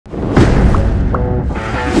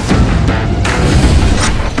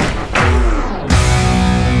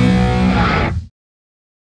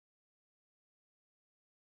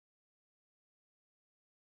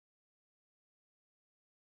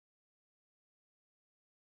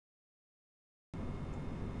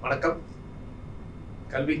வணக்கம்.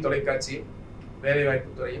 கல்வி தொலைக்காட்சியும்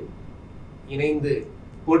வேலைவாய்ப்பு துறையும் இணைந்து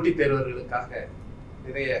போட்டித் தேர்வர்களுக்காக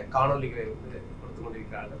நிறைய காணொலிகளை கொடுத்து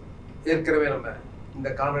கொண்டிருக்கிறார்கள். ஏற்கனவே நம்ம இந்த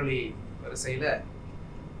காணொலி வரிசையில்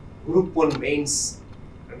குரூப் 1 மெயின்ஸ்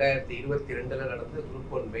 2022 நடந்த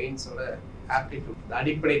குரூப் 1 மெயின்ஸோட ஆப்டிடியூட்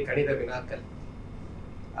அடிப்படை கணித வினாக்கள்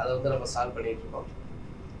அதை நம்ம சால்வ் பண்ணிட்டு இருக்கோம்.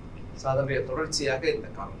 ஸோ அதனுடைய தொடர்ச்சியாக இந்த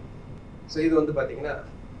காணொலி. ஸோ இது பார்த்தீங்கன்னா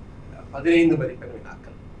 15 மதிப்பெண்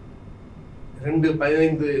வினாக்கள்,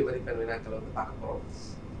 15 மதிப்பெண் வினாக்கள் பார்க்க போகிறோம்.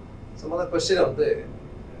 ஸோ முதல் கொஸ்டினை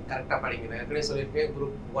கரெக்டாக படிக்கணும். ஏற்கனவே சொல்லியிருக்கேன்,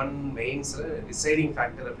 குரூப் 1 மெயின்ஸில் டிசைடிங்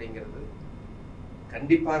ஃபேக்டர் அப்படிங்கிறது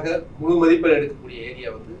கண்டிப்பாக முழு மதிப்பெண் எடுக்கக்கூடிய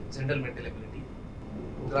ஏரியா ஜென்ரல் மென்டல் எபிலிட்டி.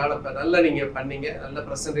 உங்களால் இப்போ நல்லா நீங்கள் பண்ணீங்க, நல்ல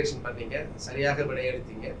ப்ரெசன்டேஷன் பண்ணீங்க, சரியாக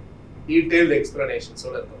விடையெடுத்தீங்க, டீட்டெயில்டு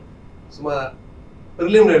எக்ஸ்பிளனேஷன்ஸோடு இருக்கணும். சும்மா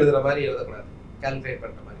ப்ரிலிமில் எழுதுகிற மாதிரி எழுதக்கூடாது, கால்குலேட்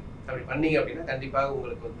பண்ணுற மாதிரி. அப்படி பண்ணீங்க அப்படின்னா கண்டிப்பாக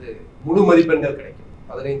உங்களுக்கு முழு மதிப்பெண்கள் கிடைக்கும்.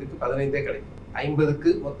 15க்கு 15 கிடைக்கும். 50க்கு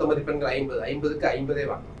மொத்த மதிப்பெண்கள் 50, 50க்கு 50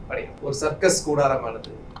 வாங்கலாம். படிக்கும். ஒரு சர்க்கஸ்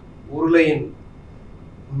கூடாரமானது உருளையின்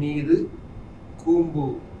மீது கூம்பு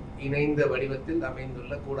இணைந்த வடிவத்தில்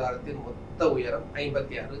அமைந்துள்ள கூடாரத்தின் மொத்த உயரம்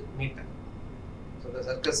 56 மீட்டர். ஸோ இந்த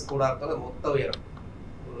சர்க்கஸ் கூடாரத்தோட மொத்த உயரம்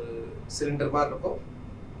ஒரு சிலிண்டர் மாதிரி இருக்கும்,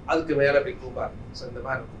 அதுக்கு மேலே அப்படி கூம்பா இருக்கும். ஸோ இந்த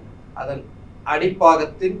மாதிரி இருக்கும். அதன்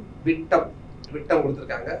அடிப்பாகத்தின் விட்டம்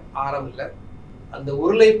கொடுத்துருக்காங்க, ஆரம் இல்லை. அந்த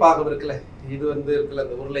உருளை பாகம் இருக்குல்ல, இது இருக்குல்ல,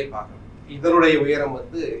 அந்த உருளை பாகம், இதனுடைய உயரம்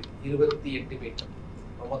 28 மீட்டர்.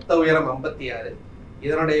 மொத்த உயரம் 56,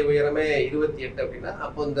 இதனுடைய உயரமே 28 அப்படின்னா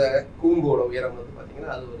அப்போ இந்த கூம்போட உயரம்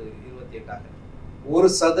பார்த்தீங்கன்னா அது ஒரு 28 ஆகும். ஒரு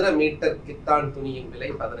சதுர மீட்டர் கித்தான் துணியின் விலை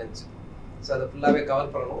 15. ஸோ அதை ஃபுல்லாகவே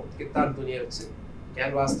கவர் பண்ணணும். கித்தான் துணியை வச்சு,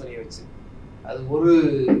 கேன்வாஸ் துணியை வச்சு, அது ஒரு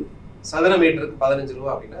சதுர மீட்டருக்கு 15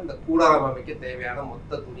 ரூபா அப்படின்னா இந்த கூடாரம் அமைக்க தேவையான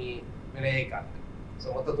மொத்த துணி விலையை காட்டு. ஸோ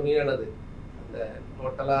மொத்த துணியானது அந்த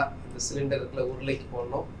டோட்டலாக இந்த சிலிண்டருக்குள்ள உருளைக்கு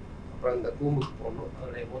போடணும், அப்புறம் இந்த கூம்புக்கு போடணும்,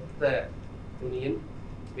 அதனுடைய மொத்த துணியின்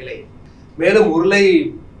விலை. மேலும் உருளை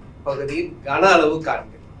பகுதியின் கன அளவு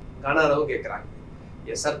காண்க. கன அளவு கேட்குறாங்க.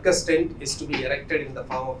 A circus tent is to be erected in the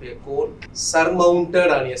form of a cone surmounted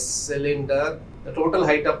on a cylinder. The total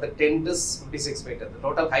height of the tent is 56 meter. The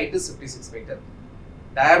total height is 56 meter.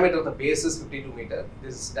 Diameter of the base is 52 meter.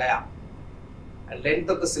 This is dia. And length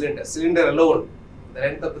of the cylinder alone, the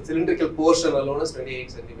length of the cylindrical portion alone is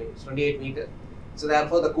 28 meter. So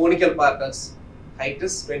therefore the conical part's height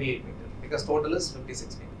is 28 meter because total is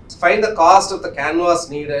 56 meter. So find the cost of the canvas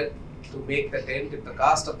needed to make the tent. If the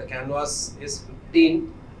cost of the canvas is 15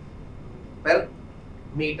 per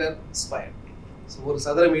meter square. So ஒரு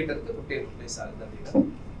சதுர மீட்டருக்கு 15 rupees ஆகுது அப்படின்னா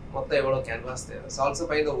மொத்தம் எவ்வளோ canvas தேவை. So also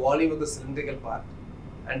find the volume of the cylindrical part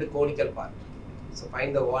and conical part. So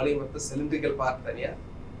find the volume of the cylindrical part தனியா,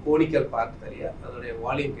 conical part தனியா, அதோடைய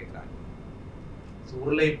வால்யூம் கேட்குறாங்க. ஸோ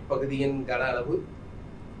உருளை பகுதியின் கன அளவு,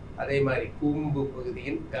 அதே மாதிரி கூம்பு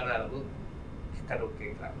பகுதியின் கன அளவு கணக்கு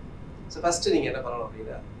கேட்குறாங்க. ஸோ ஃபஸ்ட்டு நீங்கள் என்ன பண்ணணும்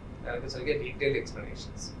அப்படின்னா, எனக்கு சொல்லிக்க டீட்டெயில்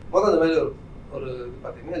எக்ஸ்ப்ளனேஷன்ஸ். முதல் இந்த மாதிரி ஒரு இது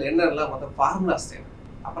பார்த்தீங்கன்னா என்னெல்லாம் மொத்தம் ஃபார்முலாஸ் தேவை.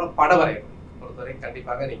 அப்புறம் படம் வரையணும். பொறுத்தவரை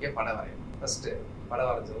கண்டிப்பாக நீங்கள் படம் வரையணும். ஃபஸ்ட்டு படம்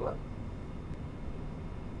வரைஞ்சிடலாம்.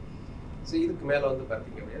 ஸோ இதுக்கு மேலே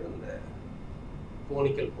பார்த்தீங்க அப்படின்னா இந்த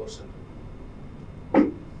கோனிக்கல் போர்ஷன்.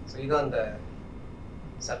 ஸோ இதுதான் அந்த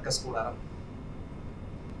சர்க்கஸ் கூடாரம்.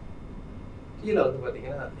 கீழே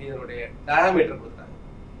பார்த்தீங்கன்னா இதனுடைய டயாமீட்டர் கொடுத்தாங்க.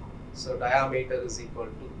 So diameter is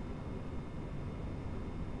equal to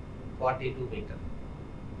 42 metre.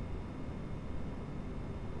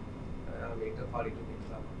 Diameter 42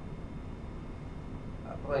 metre ஆகும்.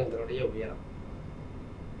 அப்புறம் இதனுடைய உயரம்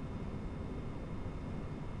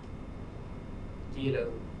கீழே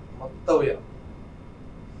மொத்த உயரம்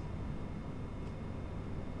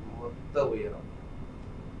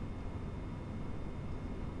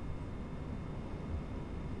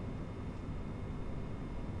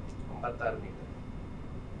 56 மீட்டர்.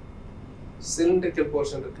 சிலிண்ட்ரிக்கல்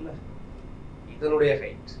போர்ஷன் இருக்குல்ல, இதனுடைய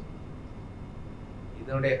ஹைட்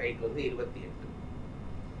 28.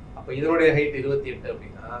 அப்போ இதனுடைய ஹைட் 28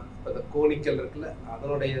 அப்படின்னா இப்போ இந்த கோனிக்கல் இருக்குல்ல,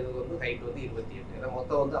 அதனுடைய ஹைட் 28. ஏன்னா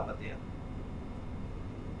மொத்தம் 56.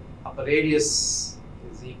 அப்போ radius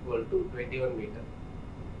is equal to 21 metre.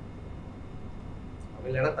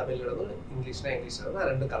 தமிழ்னா Tamil எழுதணும், இங்கிலீஷ்னா இங்கிலீஷ் எழுதணும்,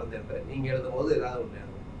 ரெண்டும் கலந்து எழுதுறேன். நீங்கள் எழுதும் போது ஏதாவது ஒன்று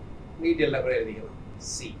எழுதணும், டீட்டெயிலாக கூட எழுதிக்கலாம்.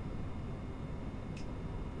 C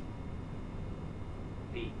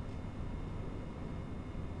D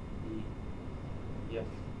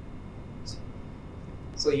F.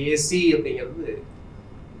 So AC அப்படிங்கிறது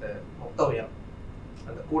இந்த மொத்த உயரம்,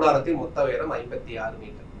 அந்த கூடாரத்தின் மொத்த உயரம் 56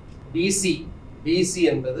 மீட்டர். பிசி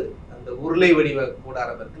என்பது அந்த உருளை வடிவ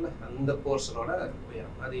கூடாரம் இருக்குல்ல, அந்த போர்ஷனோட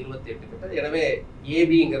உயரம் அது 28 மீட்டர். எனவே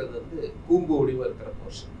ஏபிங்கிறது கூம்பு வடிவம் இருக்கிற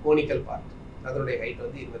போர்ஷன், கோனிக்கல் பார்ட். அதனுடைய ஹைட்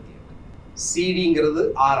வந்து 28. சிடிங்கிறது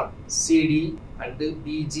ஆரம். சிடி அண்டு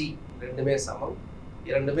பிஜி ரெண்டுமே சமம்,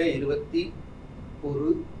 இரண்டுமே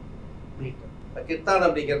 21 மீட்டர். கெத்தான்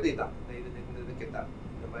அப்படிங்கிறது இதான், இது கெத்தான்.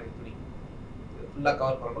 இந்த மாதிரி துணி இது ஃபுல்லாக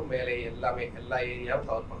கவர் பண்ணணும், மேலே எல்லாமே எல்லா ஏரியாவும்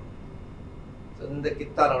கவர் பண்ணணும். ஸோ இந்த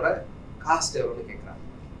கித்தானோட காஸ்ட் எவ்வளோன்னு கேட்குறாங்க,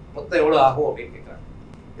 மொத்தம் எவ்வளோ ஆகும் அப்படின்னு கேட்குறாங்க.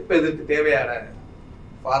 இப்போ இதுக்கு தேவையான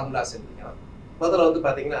ஃபார்முலாஸ் எழுதிக்கலாம். முதல்ல வந்து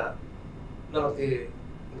பார்த்தீங்கன்னா நமக்கு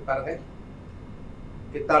இது பாருங்க,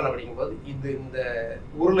 கித்தான் அப்படிங்கும்போது இது இந்த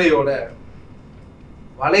உருளையோட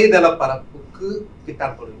வலைதள பரப்புக்கு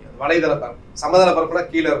கித்தான் போடுவீங்க. வலைதள பரப்பு, சமதள பரப்புனா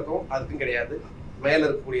கீழே இருக்கும், அதுக்கும் கிடையாது, மேலே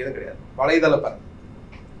இருக்கக்கூடியதும் கிடையாது. வலைதள பரப்பு,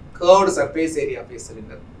 curved surface area of a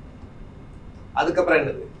cylinder. அதுக்கப்புறம்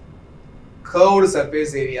என்னது, curved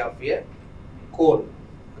surface area of a cone.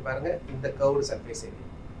 பாருங்க, இந்த கர்வ்டு சர்ஃபேஸ் ஏரியா.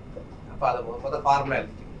 அப்போ அதை முதல் ஃபார்முலா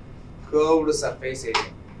எழுதிக்கணும். Curved surface area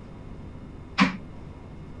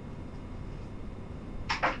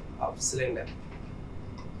of cylinder,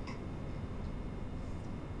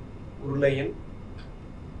 உருளையின்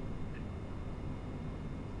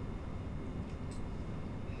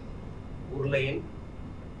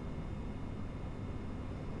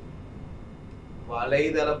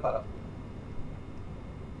வலைதள பரப்பு.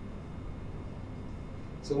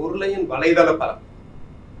 உருளையின் வலைதள பரப்பு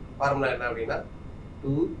ஃபார்முலா என்ன அப்படின்னா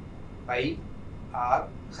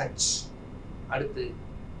 2πr/h. அடுத்து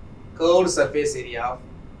curved surface area of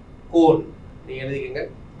cone நீங்க எழுதிக்கங்க.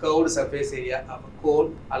 Curved surface area of cone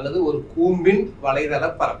அல்லது ஒரு கூம்பின் வலைதள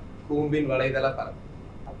பரப்பு. கூம்பின் வலைதள பரப்பு.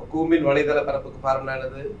 அப்போ கூம்பின் வலைதள பரப்புக்கு ஃபார்முலா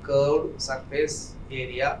என்னது, curved surface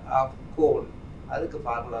area of cone. அதுக்கு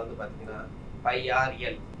ஃபார்முலா வந்து பார்த்தீங்கன்னா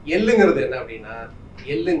πr/l. எல்லுங்கிறது என்ன அப்படின்னா,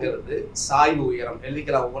 எல்லுங்கிறது சாய்வு உயரம்.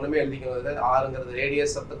 எழுதிக்கலாம், ஒவ்வொன்றுமே எழுதிக்கிறது. ஆறுங்கிறது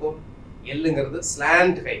radius of the cone, எல்லுங்கிறது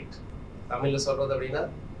slant height. தமிழ்ல சொல்றது அப்படின்னா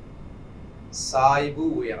சாய்வு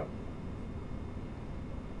உயரம்.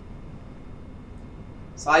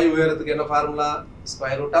 சாய்வு உயரத்துக்கு என்ன formula,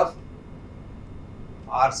 square root of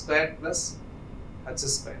r² +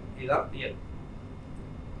 h². இதுதான் எல்.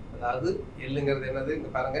 அதாவது எல்லுங்கிறது என்னது, இங்க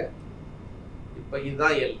பாருங்க, இப்போ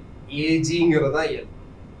இதுதான் எல். ஏஜிங்கிறது தான் எல்.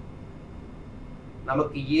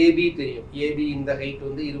 நமக்கு ஏபி தெரியும், ஏபி இந்த ஹைட்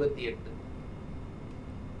வந்து 28.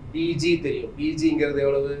 பிஜி தெரியும், பிஜிங்கிறது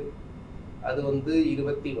எவ்வளவு, அது வந்து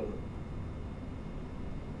 21.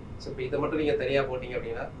 ஸோ இப்போ இதை மட்டும் நீங்கள் தனியாக போட்டீங்க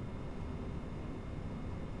அப்படின்னா,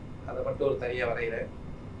 அதை மட்டும் ஒரு தனியாக வரைகிறேன்.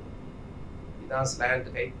 இதுதான் ஸ்லாண்ட்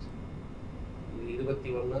ஹைட், இது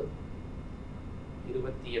 21,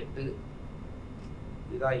 28,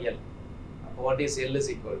 இதுதான் எல். அப்போ what is L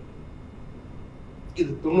is equal,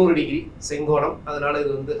 இது 90 டிகிரி செங்கோணம், அதனால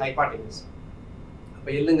இது வந்து ஹைபாட்டினியூஸ். அப்போ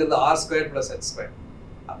எல்லுங்கிறது r² + h².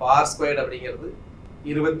 அப்போ r² அப்படிங்கிறது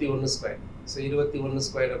 21². ஸோ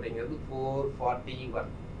 21² அப்படிங்கிறது 441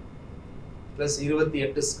 +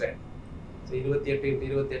 28². ஸோ 28 ×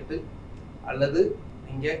 28. அல்லது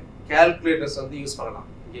நீங்கள் கேல்குலேட்டர்ஸ் வந்து யூஸ் பண்ணலாம்.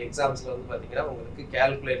 இங்கே எக்ஸாம்ஸில் வந்து பார்த்தீங்கன்னா உங்களுக்கு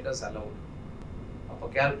கேல்குலேட்டர்ஸ் அலவுட். அப்போ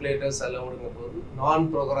கேல்குலேட்டர்ஸ் அலவுடுங்கும் போது நான்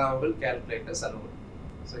ப்ரோக்ராமபிள் கேல்குலேட்டர்ஸ் அலவுட்.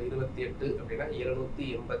 ஸோ 28 அப்படின்னா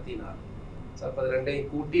 284. ஸோ அப்போ அது ரெண்டையும்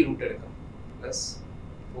கூட்டி ரூட் எடுக்கணும். ப்ளஸ்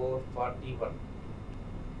 441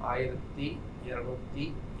 1225.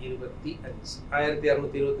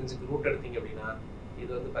 1225க்கு ரூட் எடுத்தீங்க அப்படின்னா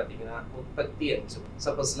இது வந்து பார்த்தீங்கன்னா 35. ஸோ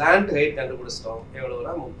அப்போ ஸ்லாண்ட் ஹைட் கண்டுபிடிச்சிட்டோம்.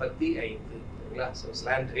 எவ்வளோனா 35. சரிங்களா? ஸோ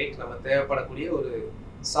ஸ்லாண்ட் ஹைட் நம்ம தேவைப்படக்கூடிய ஒரு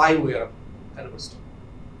சாய்வு உயரம் கண்டுபிடிச்சிட்டோம்.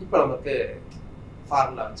 இப்போ நமக்கு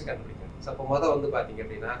ஃபார்முலா வச்சு கண்டுபிடிக்கணும். ஸோ அப்போ மொதல் வந்து பார்த்தீங்க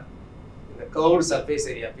அப்படின்னா இந்த கர்வ்டு சர்ஃபேஸ்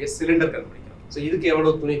ஏரியாவே சிலிண்டர் கண்டுபிடிக்கணும். ஸோ இதுக்கு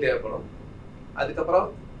எவ்வளோ துணி தேவைப்படும், அதுக்கப்புறம்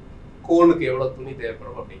கோனுக்கு எவ்வளோ துணி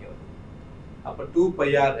தேவைப்படும் அப்படிங்கிறது. அப்போ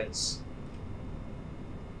 2πr/h.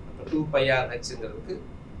 அப்போ 2πr/hங்கிறதுக்கு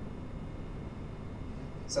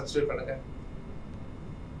சப்ஸ்டிட்யூட் பண்ணுங்க.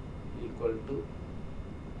 Equal to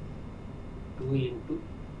 2 ×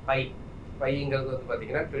 π. பைங்கிறது வந்து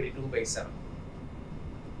பார்த்தீங்கன்னா 22/7.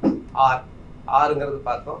 ஆறுங்கிறது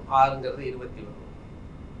பார்த்தோம், ஆறுங்கிறது 21.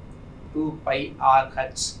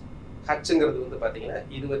 2πr/h. ஹச்சுங்கிறது வந்து பார்த்தீங்கன்னா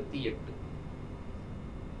 28.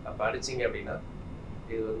 அப்போ அடிச்சிங்க அப்படின்னா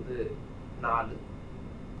இது வந்து 4.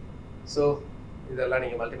 ஸோ இதெல்லாம்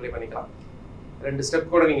நீங்கள் மல்டிப்ளை பண்ணிக்கலாம். 2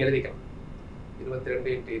 ஸ்டெப் கூட நீங்கள் எழுதிக்கலாம்.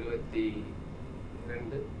 22 ×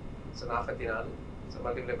 22, ஸோ 44. ஸோ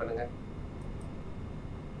மல்டிப்ளை பண்ணுங்க.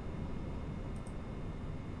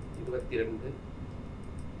 22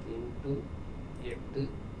 × 8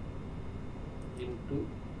 ×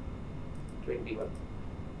 21.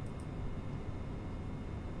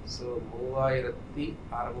 ஸோ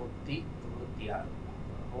 3696.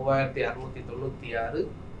 3696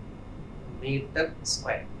 metre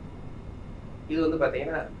square. இது வந்து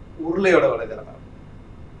பார்த்தீங்கன்னா உருளையோட வலைதள பரப்பு.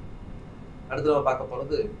 அடுத்து நம்ம பார்க்க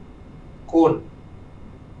போகிறது கோன்.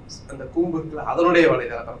 அந்த கூம்பு இருக்குல்ல, அதனுடைய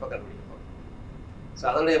வலைதள பரப்பை கண்டுபிடிக்க போகிறோம். ஸோ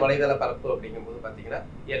அதனுடைய வலைதள பரப்பு அப்படிங்கும்போது பார்த்தீங்கன்னா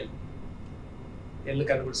எல்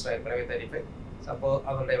கண்டுபிடிச்சிட்டோம் ஏற்கனவே 35. அப்போ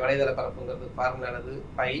அதனுடைய வலைதள பரப்புங்கிறது ஃபார்முலானது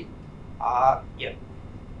பை RL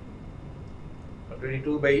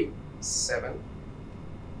 22/7.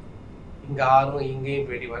 இங்கே ஆறும் இங்கேயும்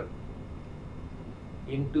 21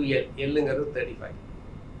 இன்டூ எல்லுங்கிறது 35.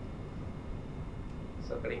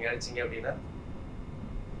 ஸோ இப்போ நீங்கள் அடிச்சிங்க அப்படின்னா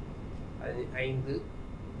 5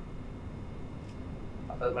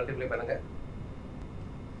 அப்போ அது மல்டிப்ளை பண்ணுங்க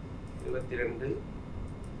 22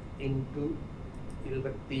 இன்டூ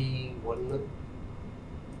 21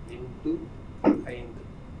 இன்டூ 5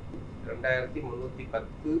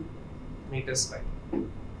 2310 மீட்டர் ஸ்கொயர்.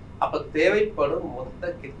 அப்போ தேவைப்படும் மொத்த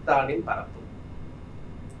கித்தானின் பரப்பு.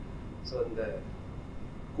 ஸோ இந்த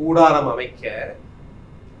கூடாரம் அமைக்க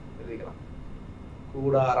எழுதிக்கலாம்.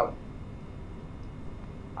 கூடாரம்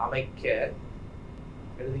அமைக்க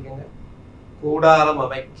எழுதிக்கங்க. கூடாரம்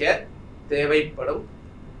அமைக்க தேவைப்படும்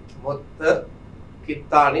மொத்த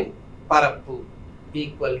கித்தானின் பரப்பு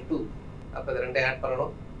ஈக்குவல் டு, அப்போ இது ரெண்டே ஆட்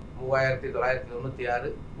பண்ணணும். 3996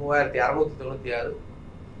 3696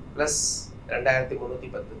 ப்ளஸ்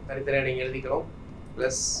 2310 தனித்தனியாக நீங்கள் எழுதிக்கிறோம்.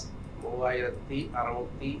 ப்ளஸ்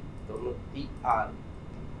 3696.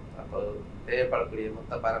 அப்போ தேவைப்படக்கூடிய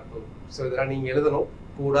மொத்த பரப்பு. ஸோ இதெல்லாம் நீங்கள் எழுதணும்.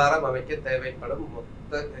 கூடாரம் அமைக்க தேவைப்படும்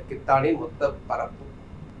மொத்த கித்தானின் மொத்த பரப்பு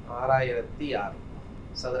 6006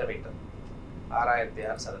 சதுர மீட்டர்.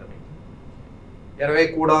 6006 சதுர மீட்டர். எனவே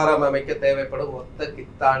கூடாரம் அமைக்க தேவைப்படும் மொத்த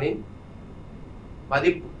கித்தானின்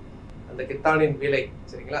மதிப்பு, அந்த கித்தானின் விலை,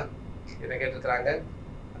 சரிங்களா? என்ன கேட்டிருக்கிறாங்க?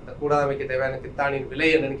 அந்த கூடாரம் அமைக்க தேவையான கித்தானின் விலை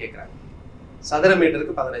என்னன்னு கேட்குறாங்க. சதுர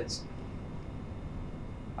மீட்டருக்கு 15.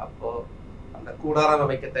 அப்போ அந்த கூடாரம்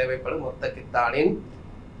அமைக்க தேவைப்படும் மொத்த கித்தானின்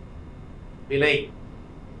விலை,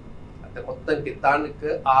 அந்த மொத்த கித்தானுக்கு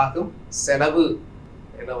ஆகும் செலவு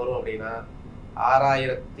என்ன வரும் அப்படின்னா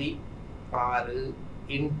 6006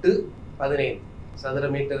 இன்ட்டு 15. சதுர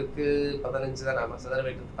மீட்டருக்கு 15 தான். நாம சதுர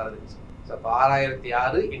மீட்டருக்கு 15. ஸோ அப்போ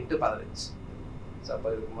 6006 இன்ட்டு 15. ஸோ அப்போ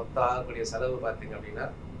இதுக்கு மொத்தம் ஆகக்கூடிய செலவு பார்த்தீங்க அப்படின்னா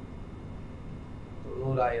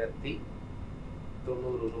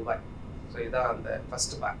 90,090 ரூபாய். ஸோ இதுதான் அந்த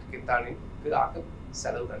ஃபர்ஸ்ட் பார்ட், கித்தானிக்கு ஆகும்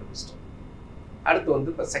செலவு கண்டுபிடிச்சிட்டோம். அடுத்து வந்து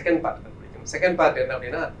இப்போ செகண்ட் பார்ட் கண்டுபிடிக்கணும். செகண்ட் பார்ட் என்ன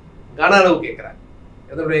அப்படின்னா கன அளவு கேட்குறாங்க.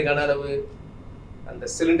 எதனுடைய கன அளவு? அந்த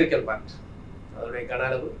சிலிண்ட்ரிக்கல் பார்ட் அதனுடைய கன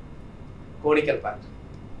அளவு, கோனிக்கல் பார்ட்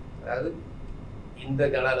அதாவது இந்த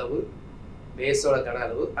கன அளவு, பேஸோட கன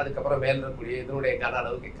அளவு, அதுக்கப்புறம் மேலே இருக்கக்கூடிய இதனுடைய கன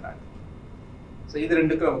அளவு கேட்குறாங்க. ஸோ இது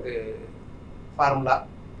ரெண்டுக்கும் நமக்கு ஃபார்முலா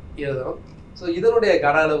எழுதணும். ஸோ இதனுடைய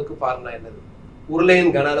கன அளவுக்கு ஃபார்முலா என்னது?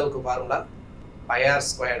 உருளையின் கன அளவுக்கு ஃபார்முலா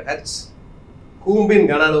πr²h. கூம்பின்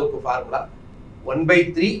கன அளவுக்கு ஃபார்முலா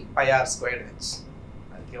 1/3 πr²h.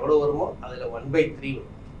 அதுக்கு எவ்வளோ வருமோ அதில் 1/3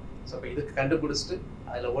 வரும். ஸோ இப்போ இதுக்கு கண்டுபிடிச்சிட்டு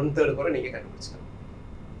அதில் 1/3 கூட நீங்கள் கண்டுபிடிச்சிக்கலாம்.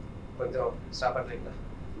 கொஞ்சம் ஸ்டாப் பண்ணுறீங்களா?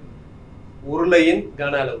 உருளையின்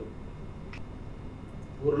கன அளவு,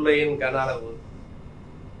 உருளையின் கன அளவு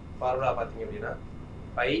ஃபார்முலா பார்த்தீங்க அப்படின்னா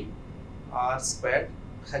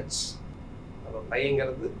πr²h. அப்போ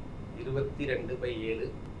பைங்கிறது 22/7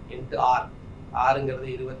 இன்ட்டு ஆர். ஆறுங்கிறது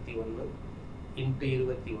 21 இன்ட்டு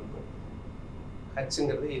 21.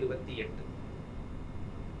 ஹச்சுங்கிறது 28.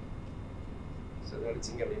 ஸோ இது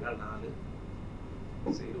அடிச்சிங்க அப்படின்னா 4.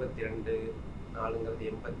 So 22 4ங்கிறது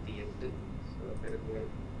 88. So பெருக்குங்க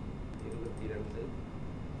 22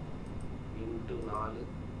 into 4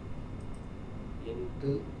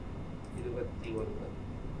 into 21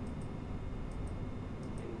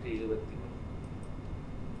 into 21.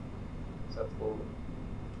 அப்போ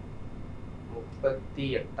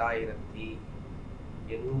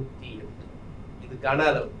 38,808. இது கன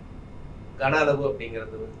அளவு. கன அளவு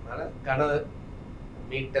அப்படிங்கிறதுனால கன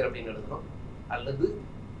மீட்டர் அப்படின்னு எழுதணும், அல்லது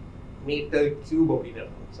மீட்டர் கியூப் அப்படின்னு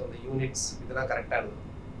எழுதணும். ஸோ அந்த யூனிட்ஸ் இதெல்லாம் கரெக்டாக எழுதணும்.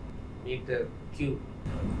 மீட்டர் கியூப்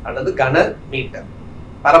அல்லது கன மீட்டர்.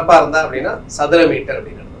 பரப்பா இருந்தா அப்படின்னா சதுர மீட்டர்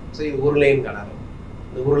அப்படின்னு எழுதணும். ஸோ இது உருளையின் கன அளவு.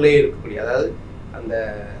 இந்த உருளையே இருக்கக்கூடிய, அதாவது அந்த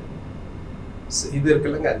இது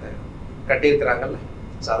இருக்குல்லங்க, அந்த கட்டியிருக்கிறாங்கல்ல,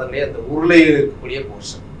 ஸோ அதனுடைய அந்த உருளையில் இருக்கக்கூடிய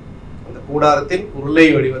போர்ஷன், அந்த கூடாரத்தின் உருளை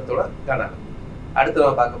வடிவத்தோட கன அளவு. அடுத்து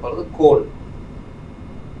நம்ம பார்க்க போறது கோல்,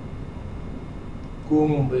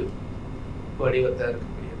 கூம்பு வடிவத்தை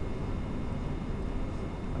இருக்கக்கூடியது.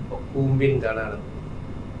 அப்போ கூம்பின் கன அளவு,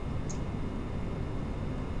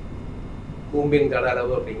 கூம்பின் கன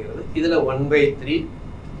அளவு அப்படிங்கிறது இதுல 1/3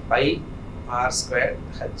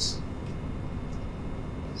 πr²h.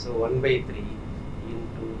 So 1/3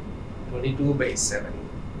 into 22/7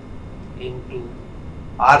 into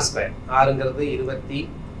r². ஆறுங்கிறது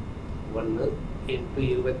 21 இன்டூ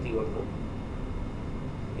 21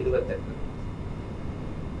 28.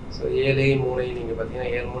 ஸோ 7 3 நீங்கள் பார்த்தீங்கன்னா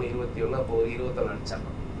 7 3 21 அப்போ 21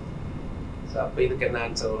 அடிச்சிடலாம். ஸோ அப்போ இதுக்கு என்ன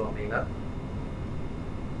ஆன்சர் வரும் அப்படின்னா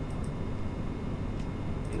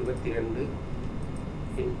 22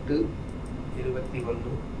 இன்ட்டு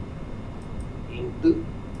 21 இன்ட்டு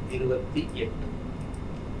 28.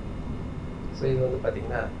 ஸோ இது வந்து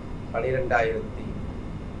பார்த்தீங்கன்னா 12,936.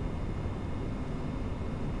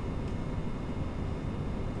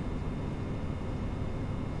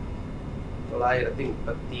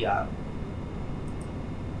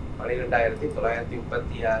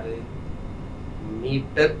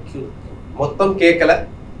 Metre cube. மொத்தம் கேட்கல,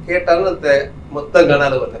 கேட்டாலும் அந்த மொத்த கன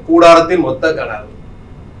அளவு அந்த கூடாரத்தின் மொத்த கன அளவு.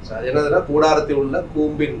 ஸோ அது என்னதுன்னா கூடாரத்தில் உள்ள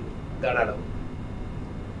கூம்பின் கன அளவு.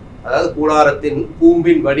 அதாவது கூடாரத்தின்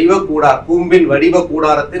கூம்பின் வடிவ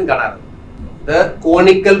கூடாரத்தின் கன அளவு. The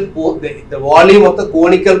conical the volume of the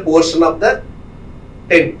conical portion of the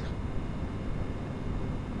tent.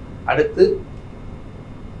 அடுத்து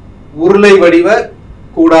உருளை வடிவ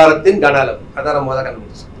கூடாரத்தின் கன அளவு. அதான் நம்ம முதல்ல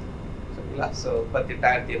கண்டுபிடிச்சோம். சரிங்களா? ஸோ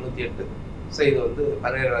 38,808. ஸோ இது வந்து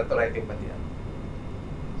 17,936.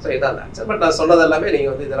 ஸோ இதான் ஆன்சர். பட் நான் சொன்னது எல்லாமே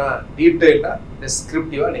நீங்கள் வந்து இதெல்லாம் டீட்டெயில்டாக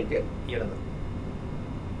டிஸ்கிரிப்டிவாக நீங்கள் எழுதணும்.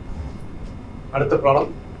 அடுத்த ப்ராப்ளம்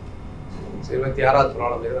 26வது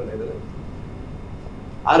ப்ராப்ளம் இது அந்த இதில்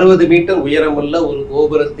 60 மீட்டர் உயரமுள்ள ஒரு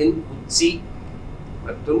கோபுரத்தின் உச்சி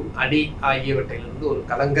மற்றும் அடி ஆகியவற்றிலிருந்து ஒரு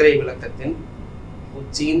கலங்கரை விளக்கத்தின்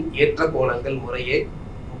உச்சியின் ஏற்ற கோணங்கள் முறையே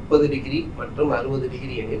 30 டிகிரி மற்றும் 60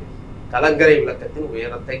 டிகிரி எனில் கலங்கரை விளக்கத்தின்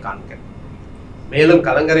உயரத்தை காண்க. மேலும்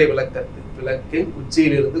கலங்கரை விளக்கின்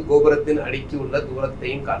உச்சியிலிருந்து கோபுரத்தின் அடிக்கு உள்ள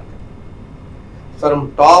தூரத்தையும் காண்க. From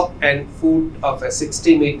top and foot of a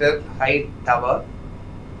 60 meter height tower,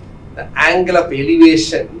 the angle of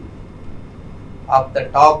elevation of the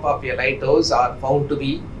top of a lighthouse are found to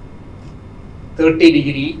be 30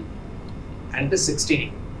 degree and 60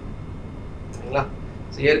 degree. சரிங்களா?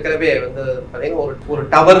 ஸோ ஏற்கனவே வந்து பார்த்தீங்கன்னா ஒரு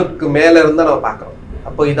டவருக்கு மேலே இருந்தால் நம்ம பார்க்குறோம்.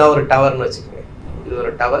 அப்போ இதான் ஒரு டவர்னு வச்சுக்கோங்க. இது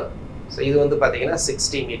ஒரு டவர். ஸோ இது வந்து பார்த்தீங்கன்னா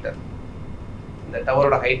 60 மீட்டர். இந்த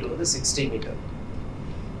டவரோட ஹைட் வந்து 60 மீட்டர்.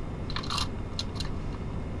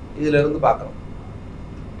 இதுல இருந்து பார்க்குறோம்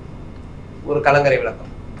ஒரு கலங்கரை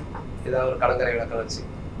விளக்கம். இதான் ஒரு கலங்கரை விளக்கம் வச்சு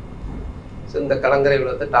ஸோ இந்த கலங்கரை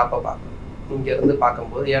விளக்கத்தை டாப்பை பார்க்கணும். இங்க இருந்து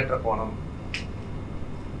பார்க்கும்போது ஏற்ற கோணம்.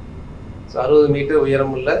 ஸோ 60 மீட்டர்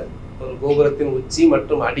உயரம் உள்ள ஒரு கோபுரத்தின் உச்சி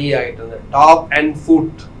மற்றும் அடி ஆகிட்டு இருந்த டாப் அண்ட்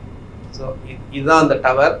ஃபுட். ஸோ இதுதான் அந்த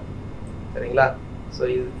டவர். சரிங்களா? ஸோ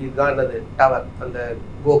இதுதான் என்னது டவர், அந்த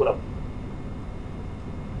கோபுரம்.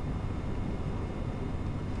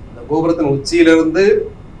 அந்த கோபுரத்தின் உச்சியிலிருந்து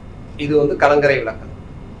இது வந்து கலங்கரை விளக்கம்.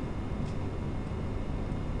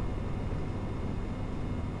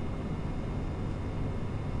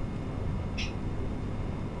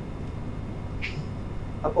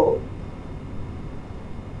 அப்போ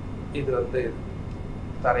இது வந்து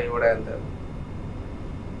தரையோட அந்த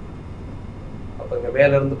அப்ப இங்க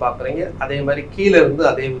மேல இருந்து பாக்குறீங்க, அதே மாதிரி கீழே இருந்து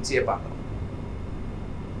அதே உச்சியை பார்க்கணும்.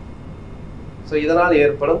 ஸோ இதனால்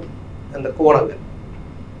ஏற்படும் அந்த கோணங்கள்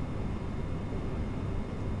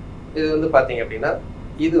இது வந்து பாத்தீங்க அப்படின்னா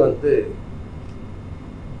இது வந்து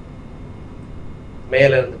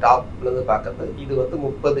மேல இருந்து டாப்ல இருந்து பார்க்கறது இது வந்து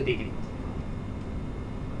 30 டிகிரி.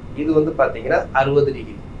 இது வந்து பாத்தீங்கன்னா 60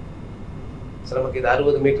 டிகிரி. ஸோ நமக்கு இது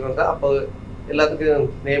 60 மீட்டர் இருந்தா அப்போ எல்லாத்துக்கும்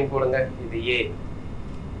நேம் கொடுங்க. இது ஏ,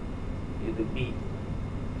 இது பி,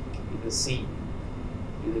 இது சி,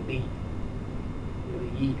 இது டி, இது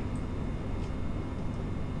இ.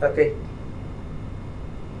 ஓகே,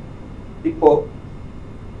 இப்போ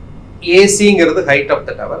ஏசிங்கிறது ஹைட் ஆஃப்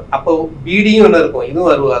த டவர். அப்போ பிடியும் என்ன இருக்கும்?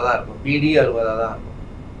 இதுவும் 60 தான் இருக்கும். பிடியும் 60 தான் இருக்கும்.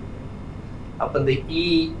 அப்ப இந்த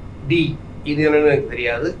இடி இது என்னன்னு எனக்கு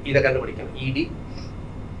தெரியாது, இதை கண்டுபிடிக்கணும். இடி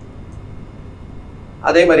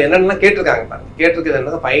அதே மாதிரி என்னென்ன கேட்டிருக்காங்க பாருங்க. கேட்டிருக்கிறது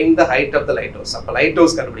என்ன? Find the height of the light house. அப்போ லைட்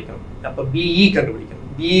ஹவுஸ் கண்டுபிடிக்கணும். அப்போ பிஇ கண்டுபிடிக்கணும்.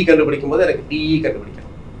 பிஇ கண்டுபிடிக்கும் போது எனக்கு டிஇ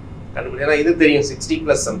கண்டுபிடிக்கணும். ஏன்னா இது தெரியும் 60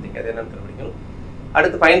 + சம்திங், அது என்னன்னு கண்டுபிடிக்கணும்.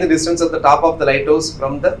 அடுத்து find the distance of the top of the light house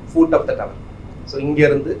from the food of the tower. So இங்க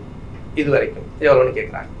இருந்து இது வரைக்கும் எவ்வளவுன்னு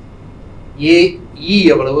கேட்குறாங்க. ஏஇ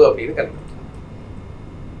எவ்வளவு அப்படின்னு கண்டுபிடிக்கணும்.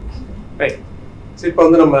 ரைட். ஸோ இப்போ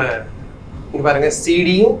வந்து நம்ம இங்க பாருங்க,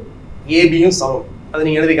 சிடியும் ஏபியும் சமம். அதை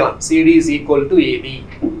நீங்க எழுதிக்கலாம். CD is equal to AB.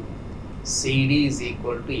 CD is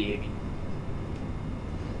equal to AB.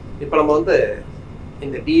 இப்போ நம்ம வந்து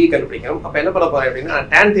இந்த டிஇ கண்டுபிடிக்கணும். அப்போ என்ன பண்ண போறேன் அப்படின்னா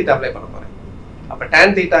tan θ அப்ளை பண்ண போறேன். அப்போ tan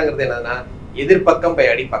θங்கிறது என்னன்னா எதிர்பக்கம் பை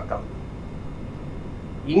அடிப்பக்கம்.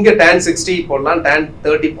 இங்க tan 60 போடலாம், tan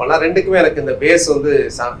 30 போடலாம். ரெண்டுக்குமே எனக்கு இந்த பேஸ் வந்து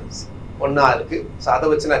ஒன்னா இருக்கு. ஸோ அதை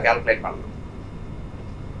வச்சு நான் கால்குலேட் பண்ணணும்.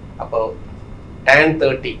 அப்போ tan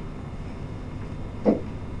 30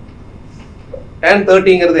 tan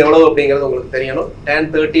 30ங்கிறது எவ்வளவு அப்படிங்கிறது உங்களுக்கு தெரியணும். tan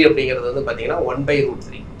 30 அப்படிங்கிறது வந்து பாத்தீங்கன்னா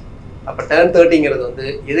 1/√3. அப்போ tan 30ங்கிறது வந்து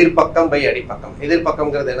எதிர்பக்கம் பை அடிப்பக்கம்.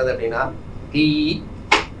 எதிர்பக்கம்ங்கிறது என்னது அப்படின்னா DE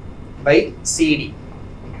பை CD,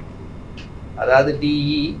 அதாவது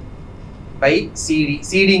DE பை CD.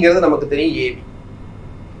 CDங்கிறது நமக்கு தெரியும் AB.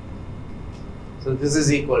 So this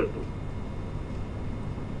is equal to,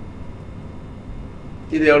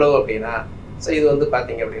 இது எவ்வளவு அப்படின்னா, ஸோ இது வந்து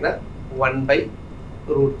பார்த்தீங்க அப்படின்னா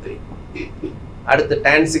 1/√3. அடுத்து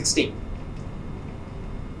tan 60,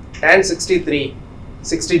 tan 63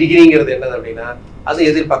 60 டிகிரிங்கிறது என்னது அப்படின்னா அது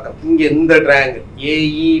எதிர்பக்கம். இங்கே இந்த ட்ரையாங்கிள்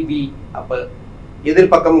AEB, அப்போ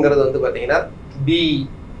எதிர்பக்கம்ங்கிறது வந்து பார்த்தீங்கன்னா BE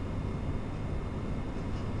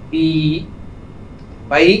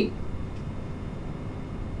பை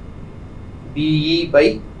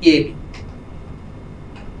AB.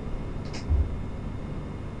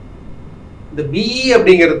 இந்த BE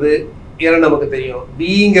அப்படிங்கிறது ஏன்னா நமக்கு தெரியும்,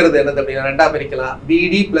 Bங்கிறது என்னது அப்படின்னா ரெண்டா பிரிக்கலாம்,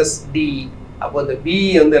 BD plus DE. அப்போ இந்த BE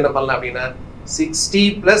வந்து என்ன பண்ணலாம் அப்படின்னா 60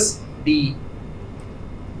 plus DE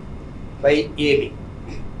by AB.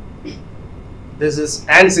 This is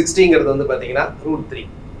tan 60ங்கிறது வந்து பார்த்தீங்கன்னா √3.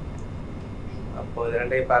 அப்போ இது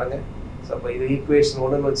ரெண்டையும் பாருங்க. ஸோ அப்போ இது ஈக்குவேஷன்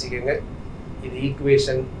 1ன்னு வச்சுக்கோங்க, இது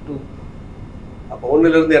ஈக்குவேஷன் 2. அப்போ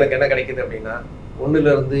 1லேருந்து எனக்கு என்ன கிடைக்குது அப்படின்னா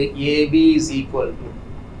 1லேருந்து AB is equal to,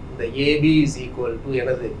 இந்த AB is equal to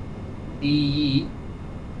என்னது DE,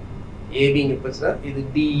 ABங்க போச்சுன்னா இது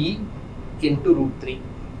DE into √3.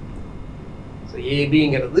 So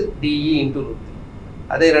ABங்கிறது DE into √3.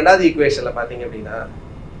 அதே ரெண்டாவது ஈக்குவேஷனில் பார்த்தீங்க அப்படின்னா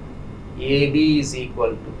AB is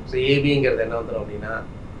equal to, so ABங்கிறது என்ன வந்துடும் அப்படின்னா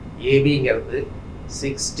ABங்கிறது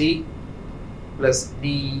 60 plus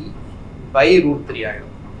DE by √3 ஆகிடும்.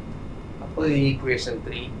 அப்போ இது ஈக்குவேஷன்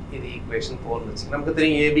 3, இது ஈக்குவேஷன் 4 வச்சு நமக்கு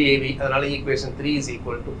தெரியும் AB, அதனால equation 3 is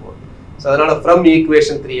equal to 4. So அதனால ஃப்ரம்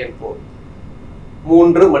ஈக்குவேஷன் 3 and 4,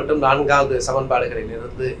 3 மற்றும் 4வது சமன்பாடுகளில்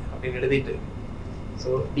இருந்து அப்படின்னு எழுதிட்டு, ஸோ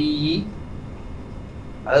DE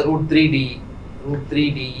அதாவது √3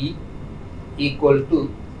 DE equal to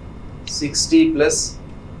 60 plus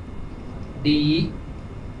DE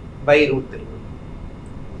by √3.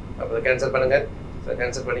 அப்போ கேன்சல் பண்ணுங்க. ஸோ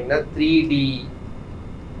கேன்சல் பண்ணிங்கன்னா 3DE,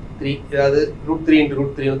 3 அதாவது √3 into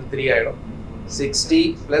 √3 வந்து 3 ஆகிடும், 60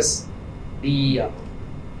 plus DE ஆகும்.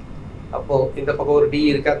 அப்போது இந்த பக்கம் ஒரு DE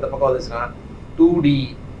இருக்குது, அந்த பக்கம் வந்துச்சுன்னா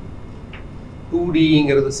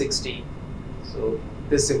 2DEங்கிறது 60. ஸோ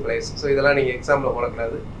this implies, ஸோ இதெல்லாம் நீங்கள் எக்ஸாம்பிள்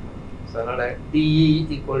போடக்கூடாது. ஸோ அதனால் DE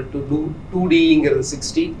equal to 2DEங்கிறது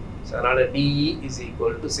 60. ஸோ அதனால் DE is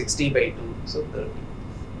equal to 60/2, so 30.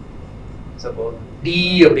 So அப்போ DE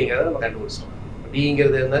அப்படிங்கிறத நம்ம கண்டுபிடிச்சிட்டோம்.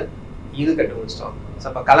 Dங்கிறது என்ன, இது கண்டுபிடிச்சிட்டோம். ஸோ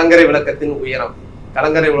அப்போ கலங்கரை விளக்கத்தின் உயரம்,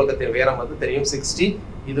 கலங்கரை விளக்கத்தின் உயரம் வந்து தெரியும் 60,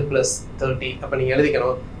 இது ப்ளஸ் 30. அப்போ நீங்கள்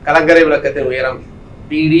எழுதிக்கணும் கலங்கரை விளக்கத்தின் உயரம்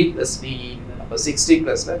BD + DE. அப்போ 60 +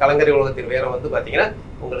 கலங்கரை விளக்கத்தின் உயரம் வந்து பார்த்தீங்கன்னா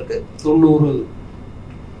உங்களுக்கு 90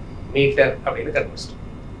 மீட்டர் அப்படின்னு கண்டுபிடிச்சிட்டோம்.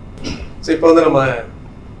 ஸோ இப்போ வந்து நம்ம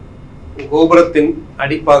கோபுரத்தின்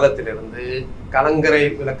அடிப்பாகத்திலிருந்து கலங்கரை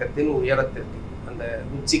விளக்கத்தின் உயரத்திற்கு அந்த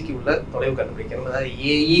உச்சிக்கு உள்ள தொலைவு கண்டுபிடிக்கணும், அதாவது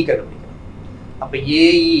AE கண்டுபிடிக்கணும். அப்போ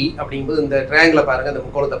AE அப்படிங்கும்போது இந்த ட்ரையாங்கிளை பாருங்கள், இந்த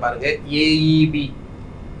முக்கோணத்தை பாருங்கள், AEB.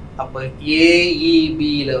 அப்போ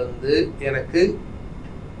AEBயில் வந்து எனக்கு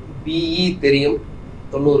BE தெரியும்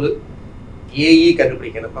 90, AE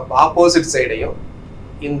கண்டுபிடிக்கணும். அப்போ ஆப்போசிட் சைடையும்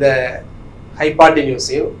இந்த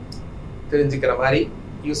ஹைபாட்டினியூஸையும் தெரிஞ்சுக்கிற மாதிரி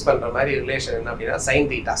யூஸ் பண்ணுற மாதிரி ரிலேஷன் என்ன அப்படின்னா sin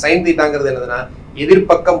θ. sin θங்கிறது என்னதுன்னா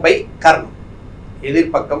எதிர்பக்கம் பை கர்ணம்,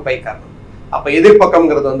 எதிர்பக்கம் பை கர்ணம். அப்போ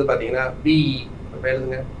எதிர்பக்கம்ங்கிறது வந்து பார்த்தீங்கன்னா BE. இப்போ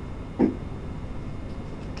எழுதுங்க,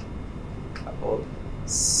 அப்போ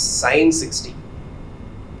sin 60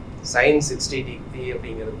 டிகிரி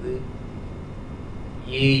அப்படிங்கிறது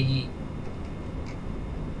AE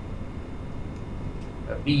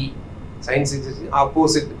BE. sin 60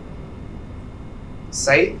 opposite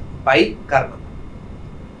side by கர்ணம்.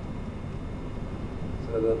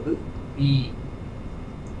 அது வந்து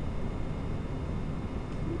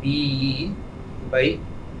BE by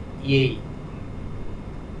AE.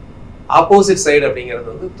 Opposite side அப்படிங்கிறது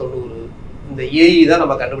வந்து 90. இந்த AE தான்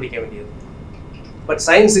நம்ம கண்டுபிடிக்க வேண்டியது. பட்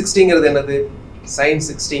sin 60ங்கிறது என்னது, sin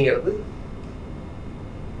 60ங்கிறது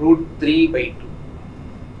 √3/2.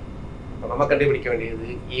 நம்ம கண்டுபிடிக்க வேண்டியது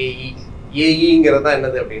AE. AEங்கிறது தான்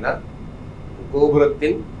என்னது அப்படின்னா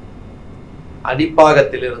கோபுரத்தின்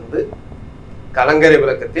அடிப்பாகத்திலிருந்து கலங்கரை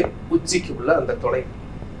விளக்கத்தின் உச்சிக்கு உள்ள அந்த தொலைவு.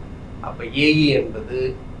 அப்போ AE என்பது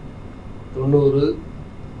 90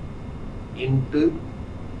 இன்ட்டு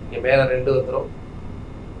இங்கே மேலே 2 வந்துடும்,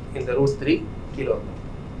 இந்த √3 கீழே வந்துடும்.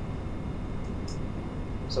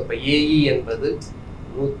 ஸோ இப்போ AE என்பது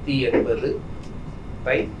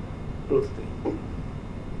 180/√3.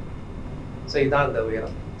 ஸோ இதுதான் அந்த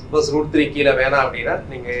உயரம். சப்போஸ் √3 கீழே வேணாம் அப்படின்னா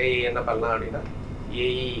நீங்கள் AE என்ன பண்ணலாம் அப்படின்னா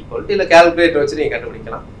AE = இல்லை கால்குலேட்டர் வச்சு நீங்கள்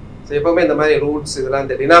கண்டுபிடிக்கலாம். ஸோ எப்போவுமே இந்த மாதிரி ரூட்ஸ் இதெல்லாம்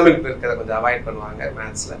இந்த டினாமினேட்டர் இருக்கிறத கொஞ்சம் அவாய்ட் பண்ணுவாங்க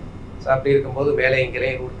மேத்ஸில். ஸோ அப்படி இருக்கும்போது மேலே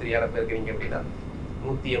இங்கேயும் √3 பெருக்கிறீங்க அப்படின்னா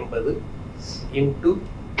 180 இன்ட்டு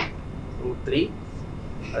 √3,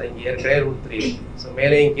 அது இங்கே ஏற்கனவே √3 இருக்குது. ஸோ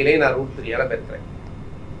மேலேயும் கீழே நான் √3 பெருக்கிறேன்.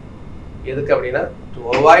 எதுக்கு அப்படின்னா to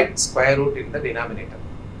avoid square root in the denominator.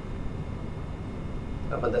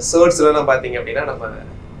 நம்ம இந்த சர்ட்ஸ்லாம் பார்த்தீங்க அப்படின்னா நம்ம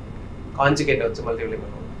கான்ஜுகேட்டை வச்சு மல்டிப்ளை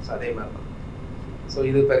பண்ணுவோம். ஸோ அதே மாதிரி தான். ஸோ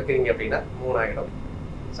இது பெருக்கிறீங்க அப்படின்னா 3 ஆகிடும்.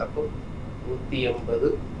 சப்போ 180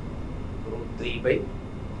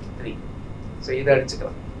 √3/3. ஸோ இதை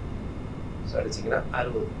அடிச்சுக்கலாம். ஸோ அடிச்சிங்கன்னா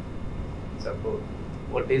 60. சப்போ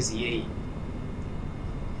வாட் இஸ் ஏ?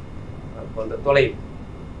 அப்போ அந்த தொலைவு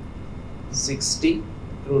 60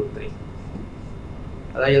 √3.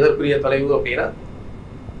 அதான் எதற்குரிய தொலைவு அப்படின்னா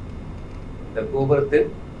இந்த கோபுரத்தின்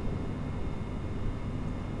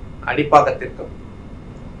அடிப்பாக்கத்திற்கும்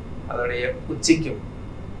அதோடைய உச்சிக்கும்,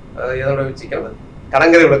 அதாவது எதோட உச்சிக்கும்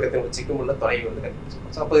கடங்கரை விளக்கத்தின் உச்சிக்கும் உள்ள தொலைவு வந்து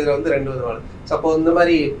கண்டுபிடிச்சிருக்கோம். ஸோ அப்போ இதில் வந்து 2 விதமான. ஸோ அப்போ இந்த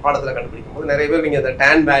மாதிரி பாடத்தில் கண்டுபிடிக்கும் போது நிறைய பேர் நீங்கள் இந்த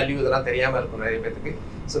டேன் வேல்யூ இதெல்லாம் தெரியாமல் இருக்கும் நிறைய பேருக்கு.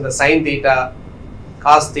 ஸோ இந்த sine theta,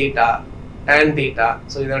 cos theta, tan theta,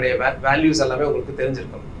 so இதனுடைய வேல்யூஸ் எல்லாமே உங்களுக்கு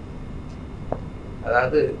தெரிஞ்சிருக்கும்.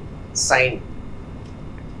 அதாவது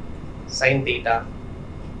sine theta,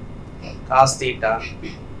 cos theta,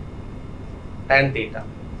 tan theta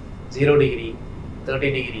 0 degree, 30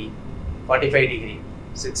 degree, 45 degree,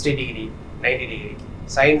 60 degree, 90 degree.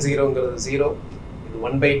 Sign 0ங்கிறது 0, இது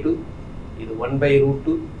 1/2, இது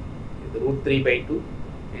 1/√2, இது √3/2,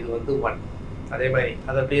 இது வந்து 1. அதே மாதிரி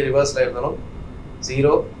அது அப்படியே ரிவர்ஸில் இருந்தாலும்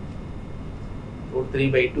 0,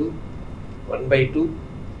 √3/2, 1/2,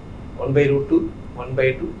 1/√2,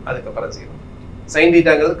 1/2, அதுக்கப்புறம் 0. Sign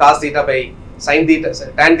தீட்டாங்கிறது cos theta by sine theta,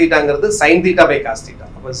 tan தீட்டாங்கிறது sine theta by cos theta.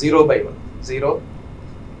 அப்போ 0/1, 0,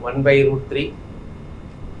 1/√3,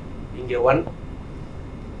 இங்கே 1,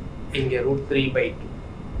 இங்கே √3/2.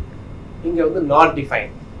 இங்கே வந்து நாட்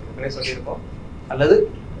டிஃபைன் ஏற்கனவே சொல்லியிருக்கோம், அல்லது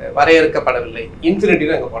வரையறுக்கப்படவில்லை,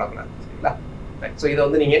 இன்ஃபினிட்டின்னு அங்கே போடக்கூடாது. சரிங்களா? ரைட். ஸோ இதை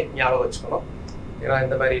வந்து நீங்கள் ஞாபகம் வச்சுக்கணும். ஏன்னா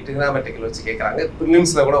இந்த மாதிரி ட்ரிகனாமெட்ரிக்கல் வச்சு கேட்குறாங்க,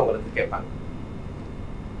 ப்ரிலிம்ஸில் கூட உங்களுக்கு கேட்பாங்க.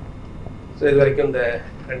 ஸோ இது வரைக்கும் இந்த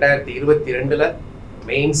 2022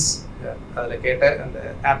 மெயின்ஸ் அதில் கேட்ட அந்த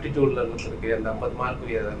ஆப்டிடியூடில் இருக்கு அந்த 50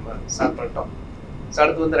 மார்க்குரிய ஸ்டார்ட் பண்ணிட்டோம். ஸோ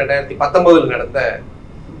அடுத்து வந்து 2019 நடந்த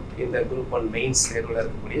இந்த குரூப் 1 மெயின்ஸ் தேர்வில்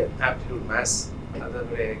இருக்கக்கூடிய ஆப்டிடியூட் மேத்ஸ்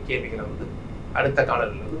அதனுடைய கேள்விகளை வந்து அடுத்த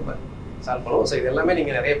காணொலியில் வந்து நம்ம சால்வ் பண்ணுவோம். ஸோ இது எல்லாமே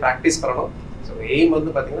நீங்கள் நிறைய ப்ராக்டிஸ் பண்ணணும். ஸோ எய்ம்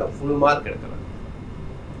வந்து பார்த்தீங்கன்னா ஃபுல் மார்க் எடுக்கணும்.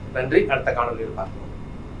 நன்றி. அடுத்த காணொலியில் பார்க்கலாம்.